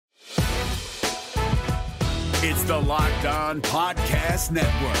It's the Locked On Podcast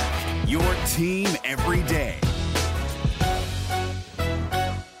Network, your team every day.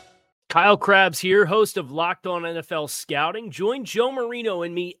 Kyle Krabs here, host of Locked On NFL Scouting. Join Joe Marino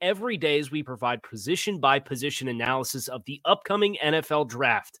and me every day as we provide position-by-position analysis of the upcoming NFL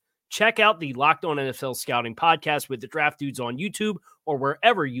Draft. Check out the Locked On NFL Scouting podcast with the Draft Dudes on YouTube or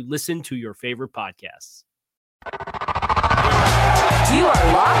wherever you listen to your favorite podcasts. You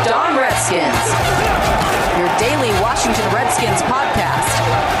are Locked On Redskins, your daily Washington Redskins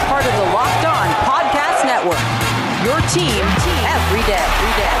podcast, part of the Locked On Podcast Network, your team every day.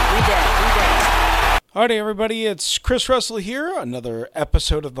 All right, everybody, it's Chris Russell here, another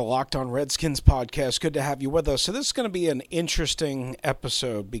episode of the Locked On Redskins podcast. Good to have you with us. So this is going to be an interesting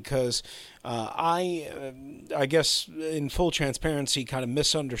episode because I guess in full transparency, kind of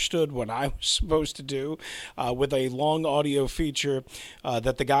misunderstood what I was supposed to do with a long audio feature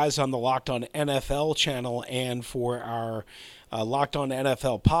that the guys on the Locked On NFL channel and for our Locked On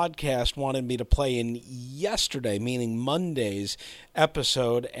NFL podcast wanted me to play in yesterday, meaning Monday's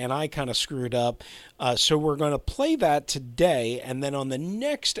episode, and I kind of screwed up. So we're going to play that today, and then on the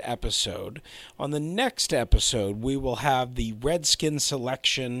next episode, we will have the Redskin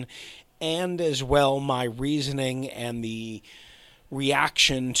selection and as well my reasoning and the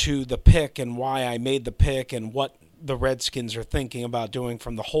reaction to the pick and why I made the pick and what the Redskins are thinking about doing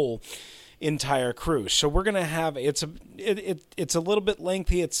from the whole entire crew. So we're going to have, it's a little bit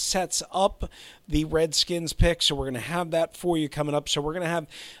lengthy. It sets up the Redskins pick, so we're going to have that for you coming up. So we're going to have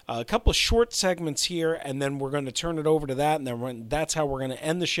a couple of short segments here, and then we're going to turn it over to that, and then that's how we're going to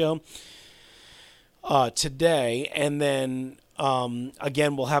end the show today. And then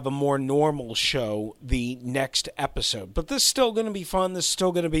again, we'll have a more normal show the next episode. But this is still going to be fun. This is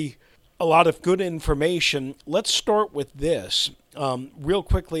still going to be a lot of good information. Let's start with this. Real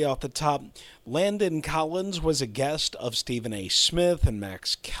quickly off the top, Landon Collins was a guest of Stephen A. Smith and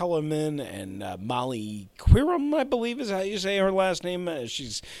Max Kellerman and Molly Querum, I believe is how you say her last name.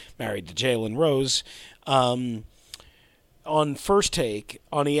 She's married to Jalen Rose. On First Take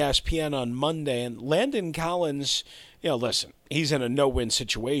on ESPN on Monday, and Landon Collins, listen, he's in a no-win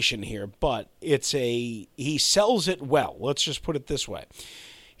situation here, but he sells it well. Let's just put it this way.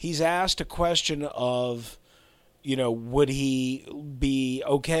 He's asked a question of, would he be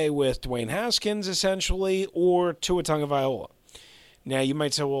okay with Dwayne Haskins, essentially, or Tua Tagovailoa? Now, you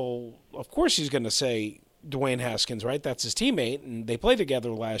might say, well, of course he's going to say Dwayne Haskins, right? That's his teammate, and they played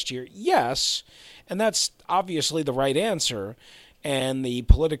together last year. Yes, and that's obviously the right answer and the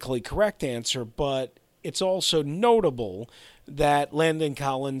politically correct answer, but it's also notable that Landon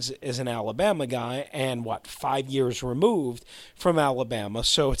Collins is an Alabama guy and, 5 years removed from Alabama,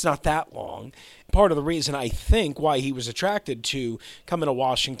 so it's not that long. Part of the reason I think why he was attracted to coming to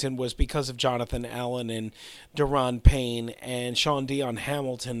Washington was because of Jonathan Allen and Daron Payne and Sean Dion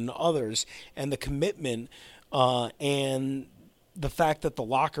Hamilton and others, and the commitment and the fact that the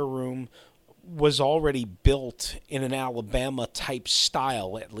locker room was already built in an Alabama-type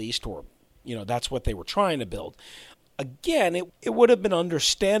style, at least, or that's what they were trying to build. Again, it would have been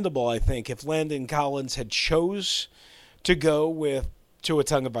understandable, I think, if Landon Collins had chose to go with Tua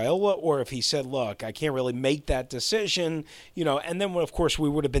Tagovailoa, or if he said, look, I can't really make that decision, and then, of course, we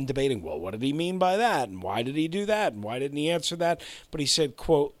would have been debating, well, what did he mean by that, and why did he do that, and why didn't he answer that? But he said,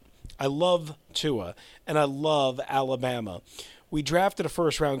 quote, I love Tua, and I love Alabama. We drafted a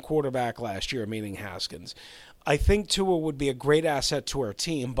first-round quarterback last year, meaning Haskins. I think Tua would be a great asset to our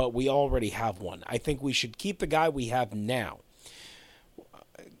team, but we already have one. I think we should keep the guy we have now.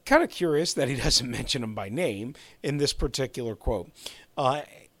 Kind of curious that he doesn't mention him by name in this particular quote.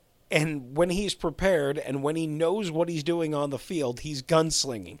 And when he's prepared and when he knows what he's doing on the field, he's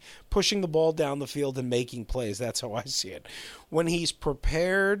gunslinging, pushing the ball down the field and making plays. That's how I see it. When he's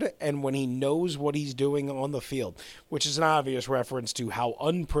prepared and when he knows what he's doing on the field, which is an obvious reference to how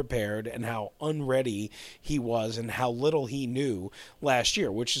unprepared and how unready he was and how little he knew last year,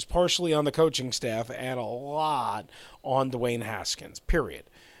 which is partially on the coaching staff and a lot on Dwayne Haskins, period.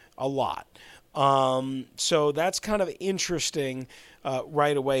 A lot. So that's kind of interesting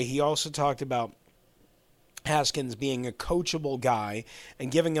right away. He also talked about Haskins being a coachable guy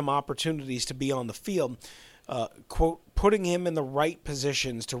and giving him opportunities to be on the field, quote, putting him in the right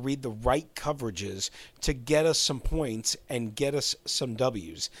positions to read the right coverages to get us some points and get us some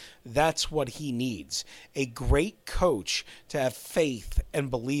W's. That's what he needs. A great coach to have faith and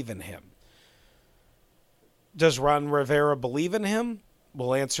believe in him. Does Ron Rivera believe in him?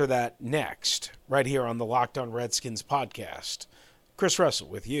 We'll answer that next, right here on the Locked On Redskins podcast. Chris Russell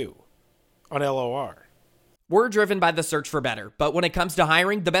with you on LOR. We're driven by the search for better, but when it comes to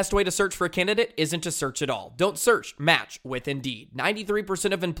hiring, the best way to search for a candidate isn't to search at all. Don't search, match with Indeed.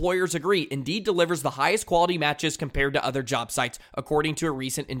 93% of employers agree Indeed delivers the highest quality matches compared to other job sites, according to a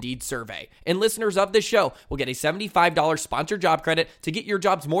recent Indeed survey. And listeners of this show will get a $75 sponsored job credit to get your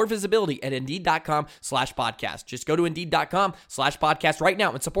jobs more visibility at Indeed.com/podcast. Just go to Indeed.com/podcast right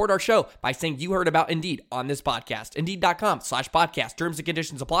now and support our show by saying you heard about Indeed on this podcast. Indeed.com/podcast. Terms and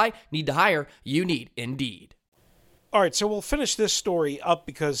conditions apply. Need to hire? You need Indeed. All right, so we'll finish this story up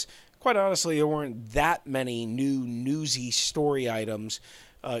because, quite honestly, there weren't that many new newsy story items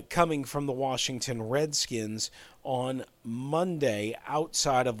coming from the Washington Redskins on Monday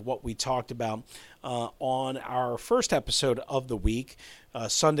outside of what we talked about on our first episode of the week,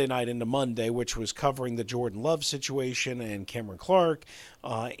 Sunday night into Monday, which was covering the Jordan Love situation and Cameron Clark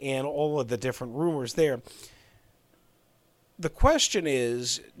and all of the different rumors there. The question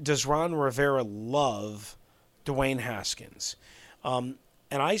is, does Ron Rivera love Dwayne Haskins? And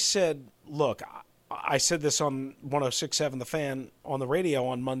I said, look, I said this on 106.7 The Fan on the radio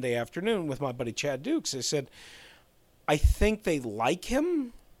on Monday afternoon with my buddy Chad Dukes. I said, I think they like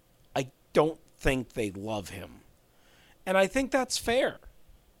him. I don't think they love him. And I think that's fair,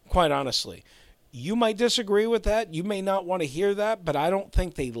 quite honestly. You might disagree with that. You may not want to hear that, but I don't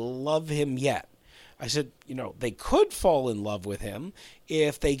think they love him yet. I said, they could fall in love with him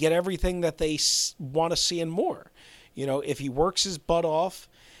if they get everything that they want to see and more. If he works his butt off,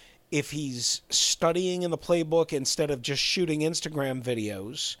 if he's studying in the playbook instead of just shooting Instagram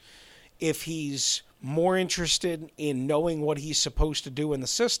videos, if he's more interested in knowing what he's supposed to do in the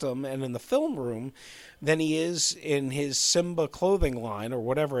system and in the film room than he is in his Simba clothing line or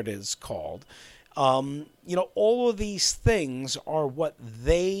whatever it is called. All of these things are what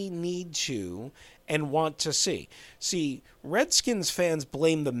they need to and want to see. See, Redskins fans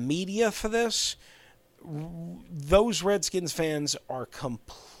blame the media for this. Those Redskins fans are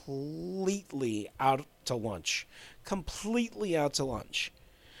completely out to lunch. Completely out to lunch.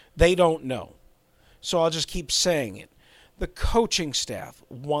 They don't know. So I'll just keep saying it. The coaching staff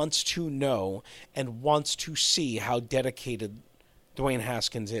wants to know and wants to see how dedicated Dwayne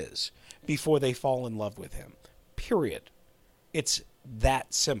Haskins is before they fall in love with him. Period. It's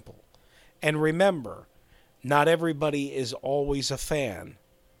that simple. And remember, not everybody is always a fan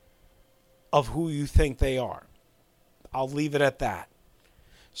of who you think they are. I'll leave it at that.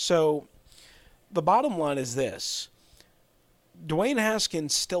 So the bottom line is this. Dwayne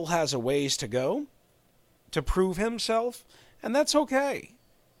Haskins still has a ways to go to prove himself, and that's okay.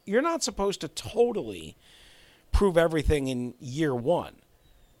 You're not supposed to totally prove everything in year one,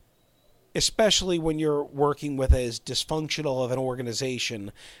 especially when you're working with as dysfunctional of an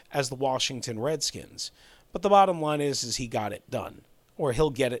organization as the Washington Redskins. But the bottom line is he got it done, or he'll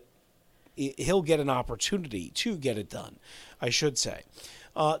get an opportunity to get it done, I should say.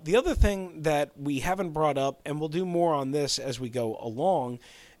 The other thing that we haven't brought up, and we'll do more on this as we go along,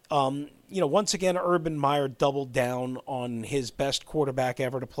 once again, Urban Meyer doubled down on his best quarterback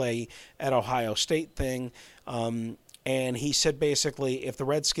ever to play at Ohio State thing. And he said basically, if the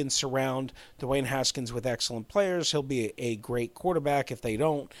Redskins surround Dwayne Haskins with excellent players, he'll be a great quarterback. If they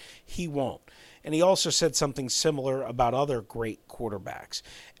don't, he won't. And he also said something similar about other great quarterbacks.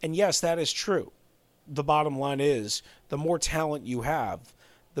 And yes, that is true. The bottom line is, the more talent you have,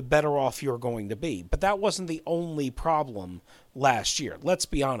 the better off you're going to be. But that wasn't the only problem last year. Let's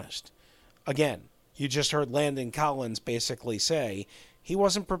be honest. Again, you just heard Landon Collins basically say he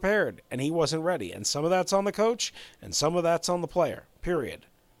wasn't prepared and he wasn't ready. And some of that's on the coach and some of that's on the player. Period.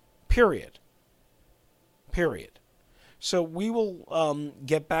 So we will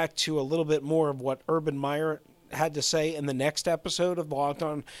get back to a little bit more of what Urban Meyer had to say in the next episode of the Locked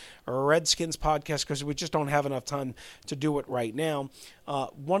On Redskins podcast, because we just don't have enough time to do it right now.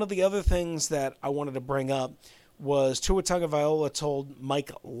 One of the other things that I wanted to bring up was Tua Tagovailoa told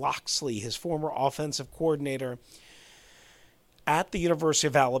Mike Locksley, his former offensive coordinator at the University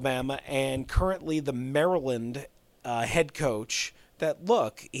of Alabama and currently the Maryland head coach, that,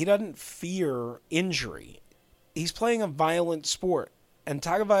 look, he doesn't fear injury. He's playing a violent sport. And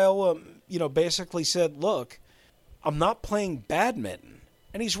Tagovailoa, basically said, look, I'm not playing badminton.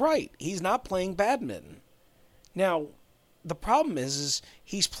 And he's right. He's not playing badminton. Now, the problem is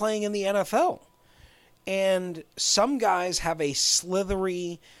he's playing in the NFL. And some guys have a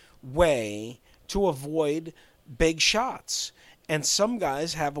slithery way to avoid big shots. And some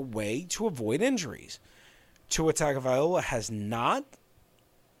guys have a way to avoid injuries. Tua Tagovailoa has not.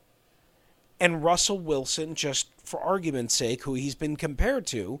 And Russell Wilson, just for argument's sake, who he's been compared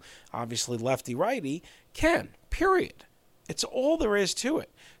to, obviously lefty-righty, can. Period. It's all there is to it.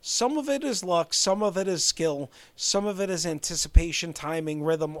 Some of it is luck, some of it is skill, some of it is anticipation, timing,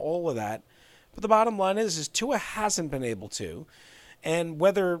 rhythm, all of that. But the bottom line is Tua hasn't been able to. And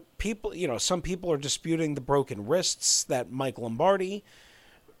whether people, some people are disputing the broken wrists that Mike Lombardi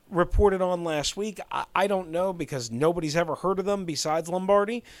reported on last week. I don't know, because nobody's ever heard of them besides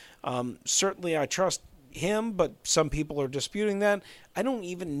Lombardi. Certainly I trust him, but some people are disputing that. I don't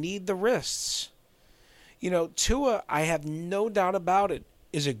even need the wrists. Tua, I have no doubt about it,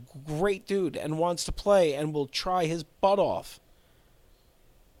 is a great dude and wants to play and will try his butt off.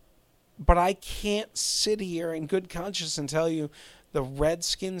 But I can't sit here in good conscience and tell you the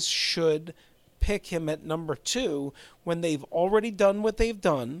Redskins should pick him at number 2 when they've already done what they've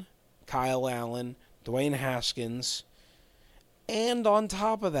done. Kyle Allen, Dwayne Haskins, and on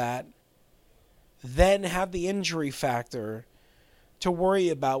top of that, then have the injury factor to worry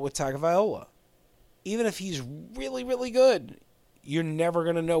about with Tagovailoa. Even if he's really, really good, you're never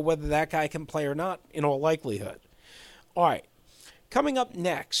going to know whether that guy can play or not, in all likelihood. All right, coming up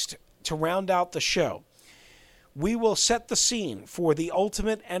next, to round out the show, we will set the scene for the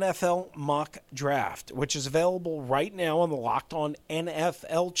Ultimate NFL Mock Draft, which is available right now on the Locked On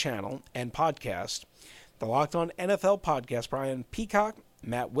NFL channel and podcast. The Locked On NFL podcast, Brian Peacock,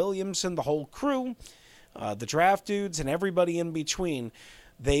 Matt Williamson, the whole crew, the draft dudes, and everybody in between.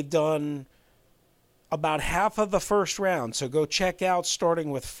 They've done about half of the first round, so go check out,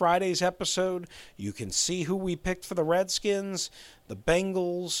 starting with Friday's episode. You can see who we picked for the Redskins, the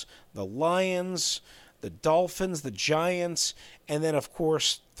Bengals, the Lions, the Dolphins, the Giants, and then, of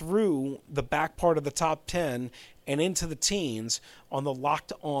course, through the back part of the top 10 and into the teens on the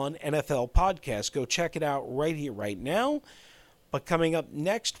Locked On NFL podcast. Go check it out right here, right now. But coming up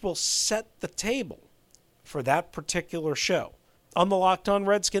next, we'll set the table for that particular show on the Locked On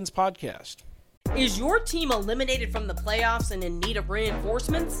Redskins podcast. Is your team eliminated from the playoffs and in need of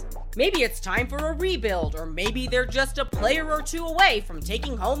reinforcements? Maybe it's time for a rebuild, or maybe they're just a player or two away from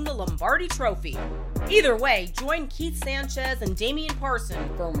taking home the Lombardi Trophy. Either way, join Keith Sanchez and Damian Parson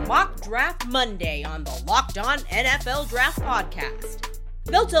for Mock Draft Monday on the Locked On NFL Draft Podcast.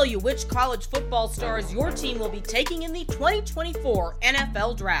 They'll tell you which college football stars your team will be taking in the 2024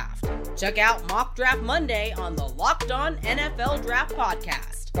 NFL Draft. Check out Mock Draft Monday on the Locked On NFL Draft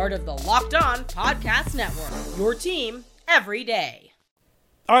Podcast, part of the Locked On Podcast Network. Your team every day.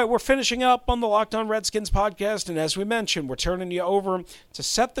 All right, we're finishing up on the Locked On Redskins podcast, and as we mentioned, we're turning you over to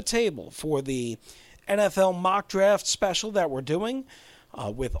set the table for the NFL Mock Draft special that we're doing.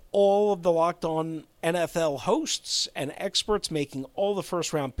 With all of the Locked On NFL hosts and experts making all the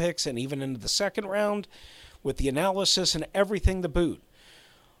first-round picks and even into the second round, with the analysis and everything to boot.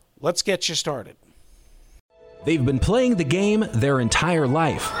 Let's get you started. They've been playing the game their entire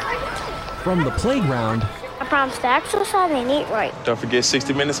life. From the playground... I promise to exercise and eat right. Don't forget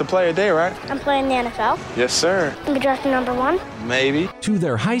 60 minutes of play a day, right? I'm playing the NFL. Yes, sir. I'm drafting number 1. Maybe. To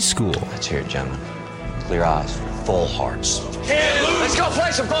their high school. Let's hear it, gentlemen. Clear eyes for full hearts. Let's go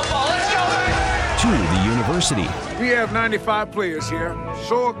play some football. Let's go, man! To the university. We have 95 players here,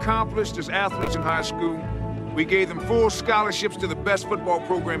 so accomplished as athletes in high school. We gave them full scholarships to the best football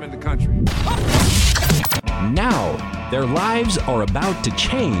program in the country. Now, their lives are about to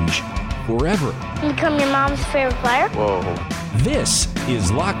change forever. Become your mom's favorite player? Whoa. This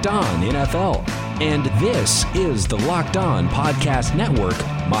is Locked On NFL, and this is the Locked On Podcast Network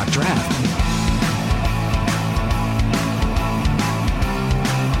Mock Draft.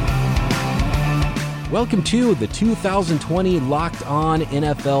 Welcome to the 2020 Locked On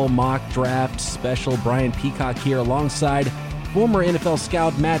NFL Mock Draft special. Brian Peacock here alongside former NFL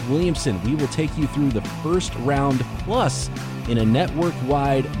scout Matt Williamson. We will take you through the first round plus in a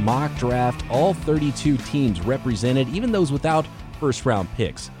network-wide mock draft. All 32 teams represented, even those without first-round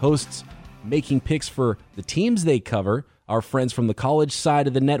picks. Hosts making picks for the teams they cover, our friends from the college side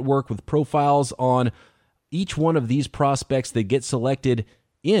of the network with profiles on each one of these prospects that get selected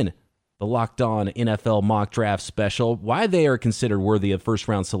in the Locked On NFL Mock Draft special, why they are considered worthy of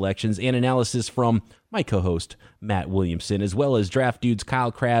first-round selections, and analysis from my co-host, Matt Williamson, as well as draft dudes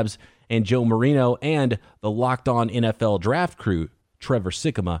Kyle Krabs and Joe Marino, and the Locked On NFL Draft crew, Trevor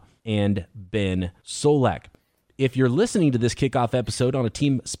Sikkema and Ben Solak. If you're listening to this kickoff episode on a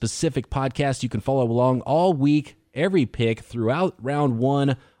team-specific podcast, you can follow along all week, every pick throughout round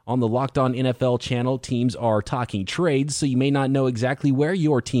one on the Locked On NFL channel. Teams are talking trades, so you may not know exactly where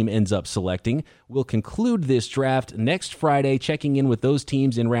your team ends up selecting. We'll conclude this draft next Friday, checking in with those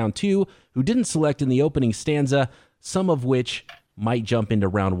teams in round two who didn't select in the opening stanza, some of which might jump into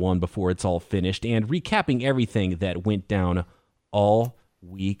round one before it's all finished, and recapping everything that went down all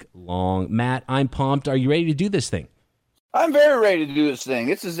week long. Matt, I'm pumped. Are you ready to do this thing? I'm very ready to do this thing.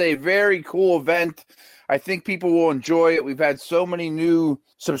 This is a very cool event. I think people will enjoy it. We've had so many new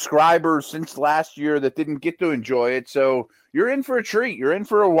subscribers since last year that didn't get to enjoy it. So you're in for a treat. You're in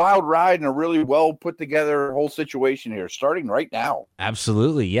for a wild ride and a really well put together whole situation here, starting right now.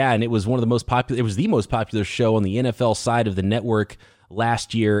 Absolutely. Yeah. And it was one of the most popular, it was the most popular show on the NFL side of the network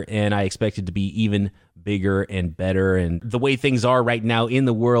last year. And I expect it to be even bigger and better. And the way things are right now in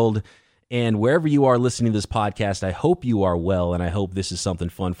the world, and wherever you are listening to this podcast, I hope you are well, and I hope this is something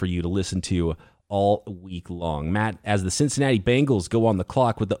fun for you to listen to all week long. Matt, as the Cincinnati Bengals go on the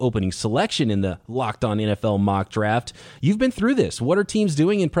clock with the opening selection in the Locked On NFL mock draft, you've been through this. What are teams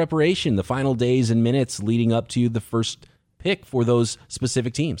doing in preparation, the final days and minutes leading up to the first pick for those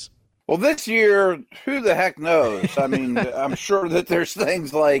specific teams? Well, this year, who the heck knows? I mean, I'm sure that there's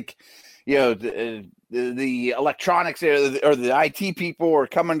things like, the electronics or the IT people are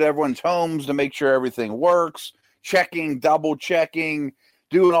coming to everyone's homes to make sure everything works, checking, double checking,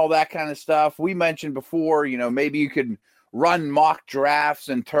 doing all that kind of stuff. We mentioned before, maybe you could run mock drafts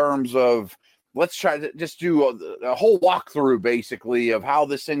in terms of let's try to just do a whole walkthrough basically of how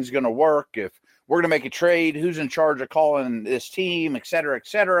this thing's going to work. If we're going to make a trade, who's in charge of calling this team, et cetera, et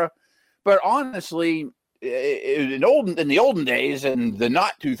cetera. But honestly, in the olden days and the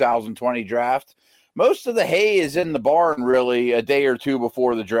not 2020 draft, most of the hay is in the barn really a day or two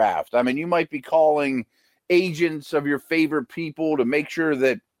before the draft. I mean, you might be calling agents of your favorite people to make sure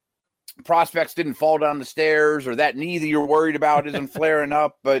that prospects didn't fall down the stairs or that knee that you're worried about isn't flaring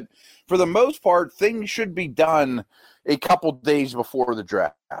up. But for the most part, things should be done a couple days before the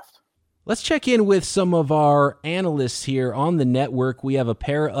draft. Let's check in with some of our analysts here on the network. We have a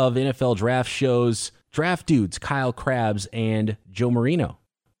pair of NFL draft shows, draft dudes, Kyle Krabs and Joe Marino.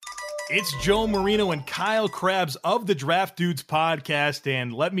 It's Joe Marino and Kyle Krabs of the Draft Dudes podcast,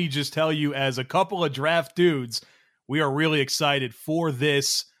 and let me just tell you, as a couple of draft dudes, we are really excited for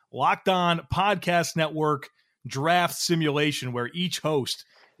this Locked On Podcast Network draft simulation where each host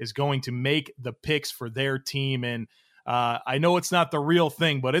is going to make the picks for their team, and I know it's not the real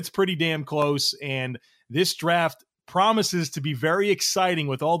thing, but it's pretty damn close, and this draft promises to be very exciting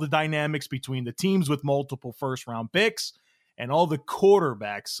with all the dynamics between the teams with multiple first-round picks and all the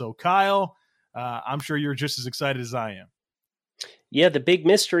quarterbacks. So, Kyle, I'm sure you're just as excited as I am. Yeah, the big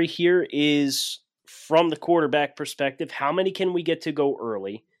mystery here is from the quarterback perspective, how many can we get to go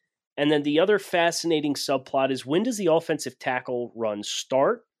early? And then the other fascinating subplot is when does the offensive tackle run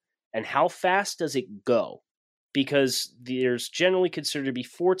start and how fast does it go? Because there's generally considered to be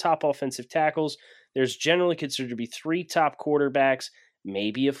 4 top offensive tackles. There's generally considered to be 3 top quarterbacks.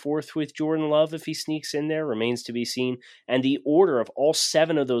 Maybe a 4th with Jordan Love if he sneaks in there, remains to be seen. And the order of all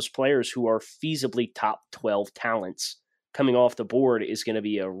 7 of those players who are feasibly top 12 talents coming off the board is going to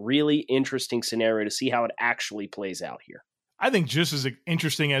be a really interesting scenario to see how it actually plays out here. I think just as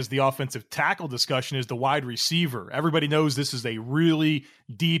interesting as the offensive tackle discussion is the wide receiver. Everybody knows this is a really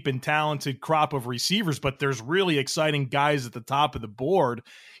deep and talented crop of receivers, but there's really exciting guys at the top of the board.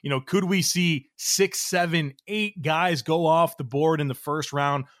 Could we see 6, 7, 8 guys go off the board in the first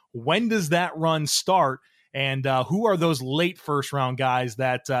round? When does that run start? And who are those late first round guys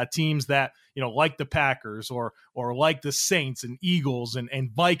that teams that, like the Packers or like the Saints and Eagles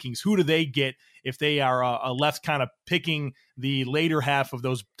and Vikings, who do they get if they are left kind of picking the later half of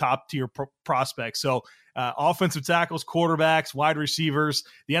those top tier prospects? So offensive tackles, quarterbacks, wide receivers,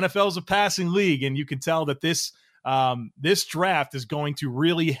 the NFL is a passing league. And you can tell that this draft is going to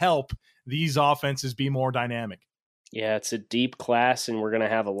really help these offenses be more dynamic. Yeah, it's a deep class, and we're going to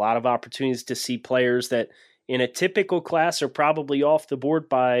have a lot of opportunities to see players that in a typical class are probably off the board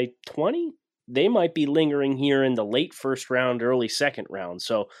by 20. They might be lingering here in the late first round, early second round.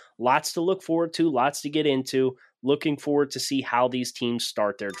 So lots to look forward to, lots to get into. Looking forward to see how these teams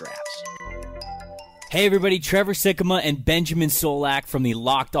start their drafts. Hey everybody, Trevor Sikkema and Benjamin Solak from the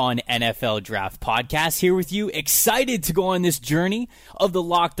Locked On NFL Draft Podcast here with you. Excited to go on this journey of the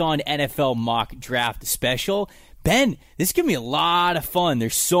Locked On NFL Mock Draft Special. Ben, this is going to be a lot of fun.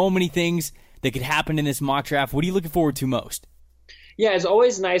 There's so many things that could happen in this mock draft. What are you looking forward to most? Yeah, it's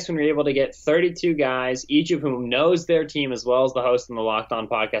always nice when we're able to get 32 guys, each of whom knows their team as well as the host on the Locked On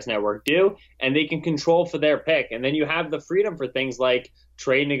Podcast Network do, and they can control for their pick. And then you have the freedom for things like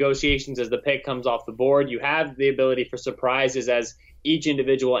trade negotiations as the pick comes off the board. You have the ability for surprises as each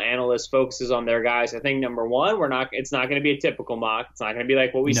individual analyst focuses on their guys. I think number one, it's not going to be a typical mock. It's not going to be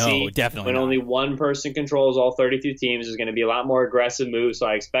like what we see when only one person controls all 32 teams. There's going to be a lot more aggressive moves. So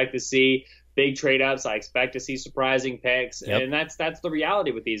I expect to see big trade ups. I expect to see surprising picks. Yep. And that's the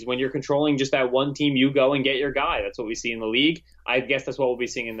reality with these. When you're controlling just that one team, you go and get your guy. That's what we see in the league. I guess that's what we'll be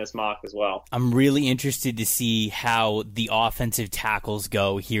seeing in this mock as well. I'm really interested to see how the offensive tackles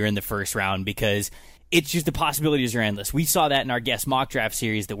go here in the first round, because it's just the possibilities are endless. We saw that in our guest mock draft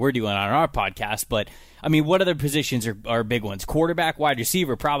series that we're doing on our podcast. But, I mean, what other positions are big ones? Quarterback, wide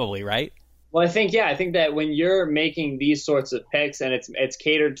receiver, probably, right? Well, I think that when you're making these sorts of picks and it's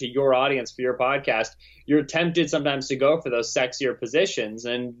catered to your audience for your podcast, you're tempted sometimes to go for those sexier positions.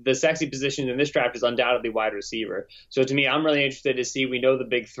 And the sexy position in this draft is undoubtedly wide receiver. So to me, I'm really interested to see, we know the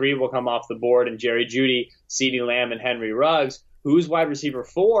big three will come off the board, and Jerry Jeudy, CeeDee Lamb, and Henry Ruggs. Who's wide receiver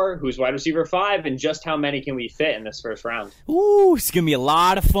 4? Who's wide receiver 5? And just how many can we fit in this first round? Ooh, it's going to be a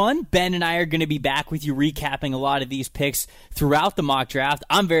lot of fun. Ben and I are going to be back with you recapping a lot of these picks throughout the mock draft.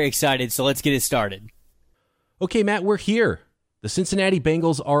 I'm very excited, so let's get it started. Okay, Matt, we're here. The Cincinnati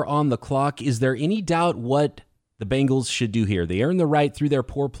Bengals are on the clock. Is there any doubt what the Bengals should do here? They earned the right through their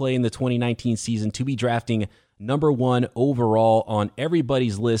poor play in the 2019 season to be drafting number 1 overall on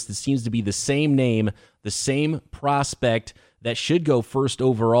everybody's list. It seems to be the same name, the same prospect that should go first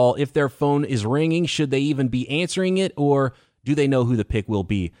overall. If their phone is ringing, should they even be answering it, or do they know who the pick will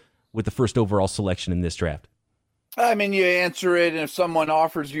be with the first overall selection in this draft? I mean, you answer it, and if someone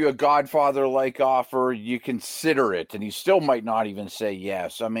offers you a Godfather-like offer, you consider it, and you still might not even say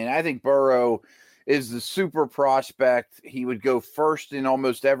yes. I mean, I think Burrow is the super prospect. He would go first in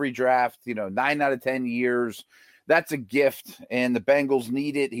almost every draft, 9 out of 10 years. That's a gift, and the Bengals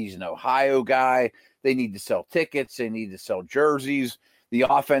need it. He's an Ohio guy. They need to sell tickets. They need to sell jerseys. The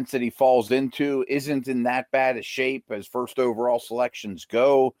offense that he falls into isn't in that bad a shape as first overall selections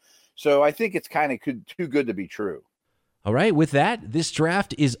go. So I think it's kind of too good to be true. All right, with that, this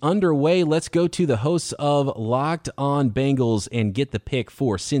draft is underway. Let's go to the hosts of Locked On Bengals and get the pick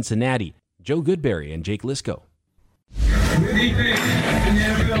for Cincinnati, Joe Goodberry and Jake Lisco.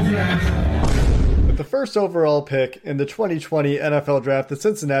 With the first overall pick in the 2020 NFL Draft, the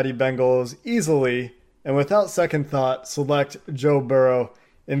Cincinnati Bengals easily and without second thought select Joe Burrow.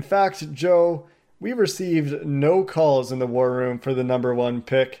 In fact, Joe, we received no calls in the war room for the number 1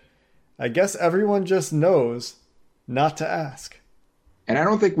 pick. I guess everyone just knows not to ask. And I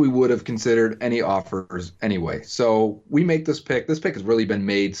don't think we would have considered any offers anyway. So we make this pick. This pick has really been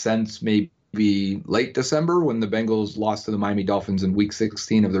made since maybe late December, when the Bengals lost to the Miami Dolphins in week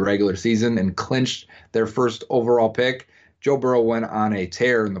 16 of the regular season and clinched their first overall pick. Joe Burrow went on a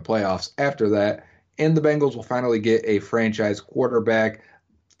tear in the playoffs after that, and the Bengals will finally get a franchise quarterback.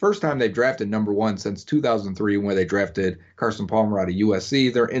 First time they've drafted number 1 since 2003, when they drafted Carson Palmer out of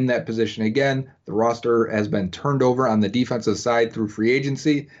USC. They're in that position again. The roster has been turned over on the defensive side through free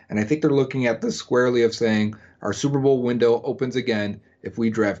agency, and I think they're looking at this squarely of saying our Super Bowl window opens again if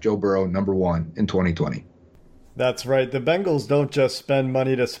we draft Joe Burrow number 1 in 2020. That's right. The Bengals don't just spend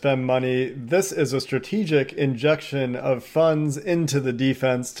money to spend money. This is a strategic injection of funds into the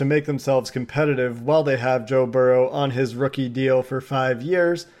defense to make themselves competitive while they have Joe Burrow on his rookie deal for 5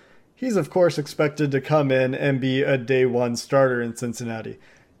 years. He's, of course, expected to come in and be a day 1 starter in Cincinnati.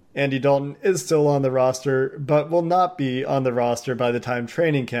 Andy Dalton is still on the roster, but will not be on the roster by the time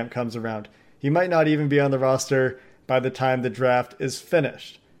training camp comes around. He might not even be on the roster by the time the draft is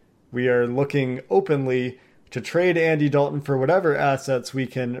finished. We are looking openly to trade Andy Dalton for whatever assets we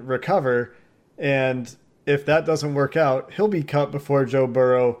can recover, and if that doesn't work out, he'll be cut before Joe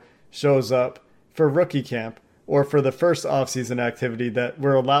Burrow shows up for rookie camp or for the first offseason activity that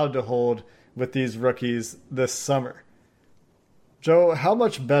we're allowed to hold with these rookies this summer. Joe, how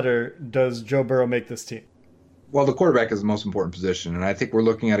much better does Joe Burrow make this team? Well, the quarterback is the most important position, and I think we're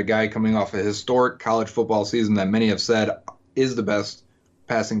looking at a guy coming off a historic college football season that many have said is the best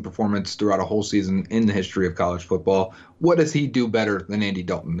passing performance throughout a whole season in the history of college football. What does he do better than Andy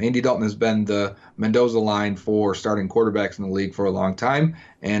Dalton? Andy Dalton has been the Mendoza line for starting quarterbacks in the league for a long time,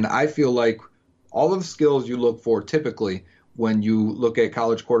 and I feel like all of the skills you look for typically when you look at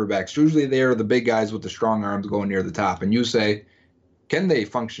college quarterbacks, usually they are the big guys with the strong arms going near the top, and you say, can they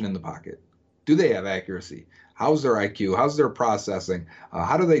function in the pocket? Do they have accuracy? How's their IQ? How's their processing?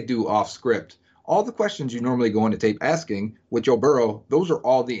 How do they do off script? All the questions you normally go into tape asking with Joe Burrow, those are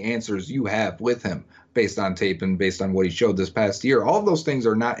all the answers you have with him based on tape and based on what he showed this past year. All of those things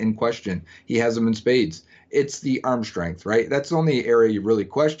are not in question. He has them in spades. It's the arm strength, right? That's the only area you really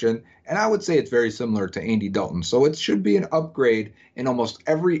question. And I would say it's very similar to Andy Dalton. So it should be an upgrade in almost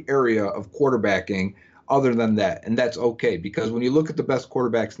every area of quarterbacking other than that. And that's okay, because when you look at the best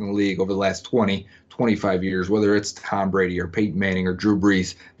quarterbacks in the league over the last 20, 25 years, whether it's Tom Brady or Peyton Manning or Drew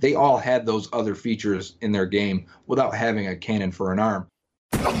Brees, they all had those other features in their game without having a cannon for an arm.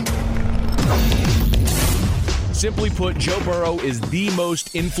 Simply put, Joe Burrow is the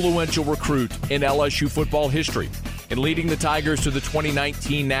most influential recruit in LSU football history. In leading the Tigers to the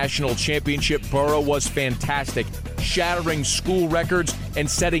 2019 National Championship, Burrow was fantastic, shattering school records and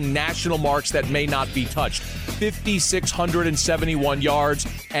setting national marks that may not be touched. 5,671 yards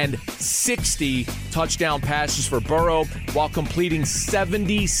and 60 touchdown passes for Burrow while completing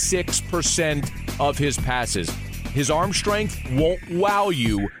 76% of his passes. His arm strength won't wow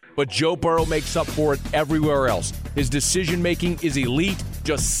you, but Joe Burrow makes up for it everywhere else. His decision-making is elite,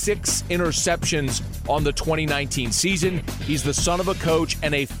 just 6 interceptions on the 2019 season. He's the son of a coach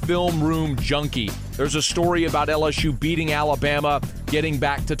and a film room junkie. There's a story about LSU beating Alabama, getting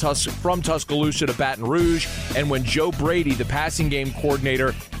back to from Tuscaloosa to Baton Rouge, and when Joe Brady, the passing game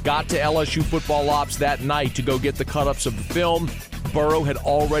coordinator, got to LSU football ops that night to go get the cut-ups of the film, Burrow had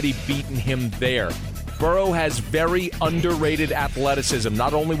already beaten him there. Burrow has very underrated athleticism.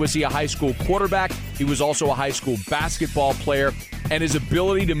 Not only was he a high school quarterback, he was also a high school basketball player, and his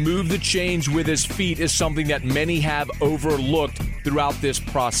ability to move the chains with his feet is something that many have overlooked throughout this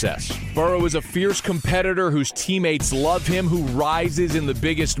process. Burrow is a fierce competitor whose teammates love him, who rises in the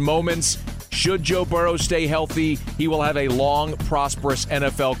biggest moments. Should Joe Burrow stay healthy, he will have a long, prosperous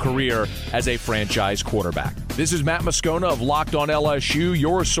NFL career as a franchise quarterback. This is Matt Moscona of Locked On LSU,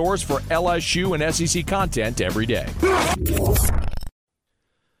 your source for LSU and SEC content every day.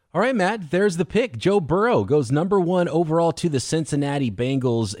 All right, Matt, there's the pick. Joe Burrow goes number 1 overall to the Cincinnati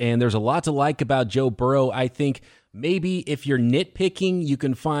Bengals, and there's a lot to like about Joe Burrow. I think maybe if you're nitpicking, you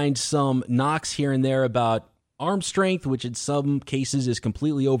can find some knocks here and there about arm strength, which in some cases is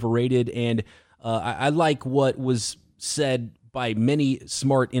completely overrated, and I like what was said by many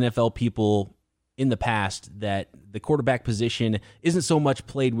smart NFL people in the past, that the quarterback position isn't so much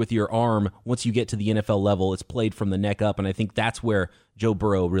played with your arm. Once you get to the NFL level, it's played from the neck up, and I think that's where Joe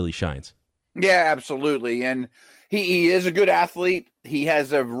Burrow really shines. Yeah, absolutely. And he is a good athlete. He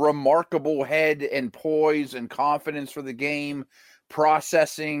has a remarkable head and poise and confidence for the game,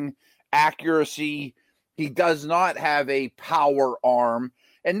 processing, accuracy. He does not have a power arm,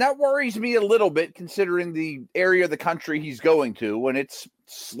 and that worries me a little bit considering the area of the country he's going to when it's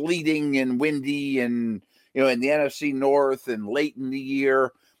sleeting and windy and, in the NFC North and late in the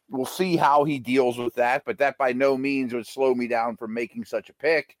year. We'll see how he deals with that, but that by no means would slow me down from making such a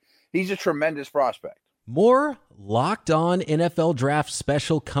pick. He's a tremendous prospect. More Locked On NFL Draft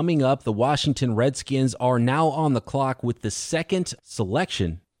special coming up. The Washington Redskins are now on the clock with the second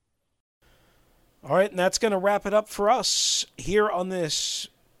selection. All right, and that's going to wrap it up for us here on this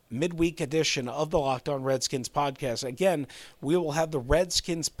midweek edition of the Locked On Redskins podcast. Again, we will have the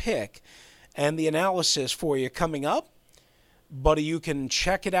Redskins pick and the analysis for you coming up, but you can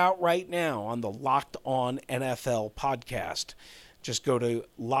check it out right now on the Locked On NFL podcast. Just go to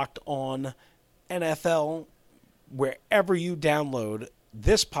Locked On NFL wherever you download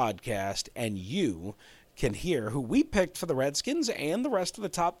this podcast, and you can hear who we picked for the Redskins and the rest of the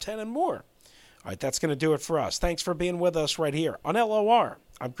top 10 and more. All right, that's going to do it for us. Thanks for being with us right here on LOR.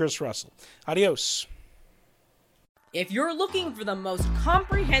 I'm Chris Russell. Adios. If you're looking for the most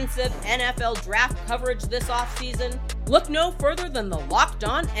comprehensive NFL draft coverage this offseason, look no further than the Locked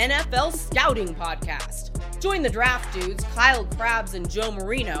On NFL Scouting Podcast. Join the draft dudes, Kyle Krabs and Joe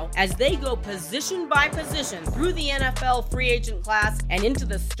Marino, as they go position by position through the NFL free agent class and into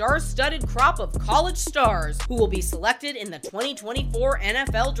the star-studded crop of college stars who will be selected in the 2024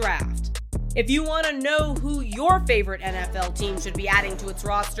 NFL Draft. If you want to know who your favorite NFL team should be adding to its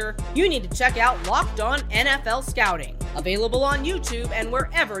roster, you need to check out Locked On NFL Scouting, available on YouTube and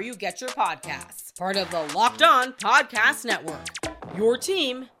wherever you get your podcasts. Part of the Locked On Podcast Network, your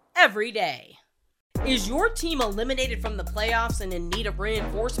team every day. Is your team eliminated from the playoffs and in need of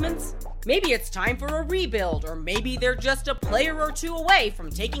reinforcements? Maybe it's time for a rebuild, or maybe they're just a player or two away from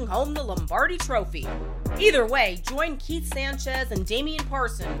taking home the Lombardi Trophy. Either way, join Keith Sanchez and Damian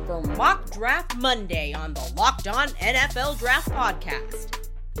Parson for Mock Draft Monday on the Locked On NFL Draft Podcast.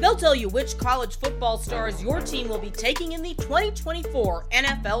 They'll tell you which college football stars your team will be taking in the 2024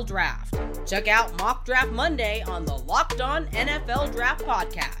 NFL Draft. Check out Mock Draft Monday on the Locked On NFL Draft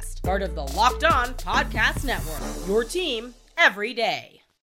Podcast, part of the Locked On Podcast Network, your team every day.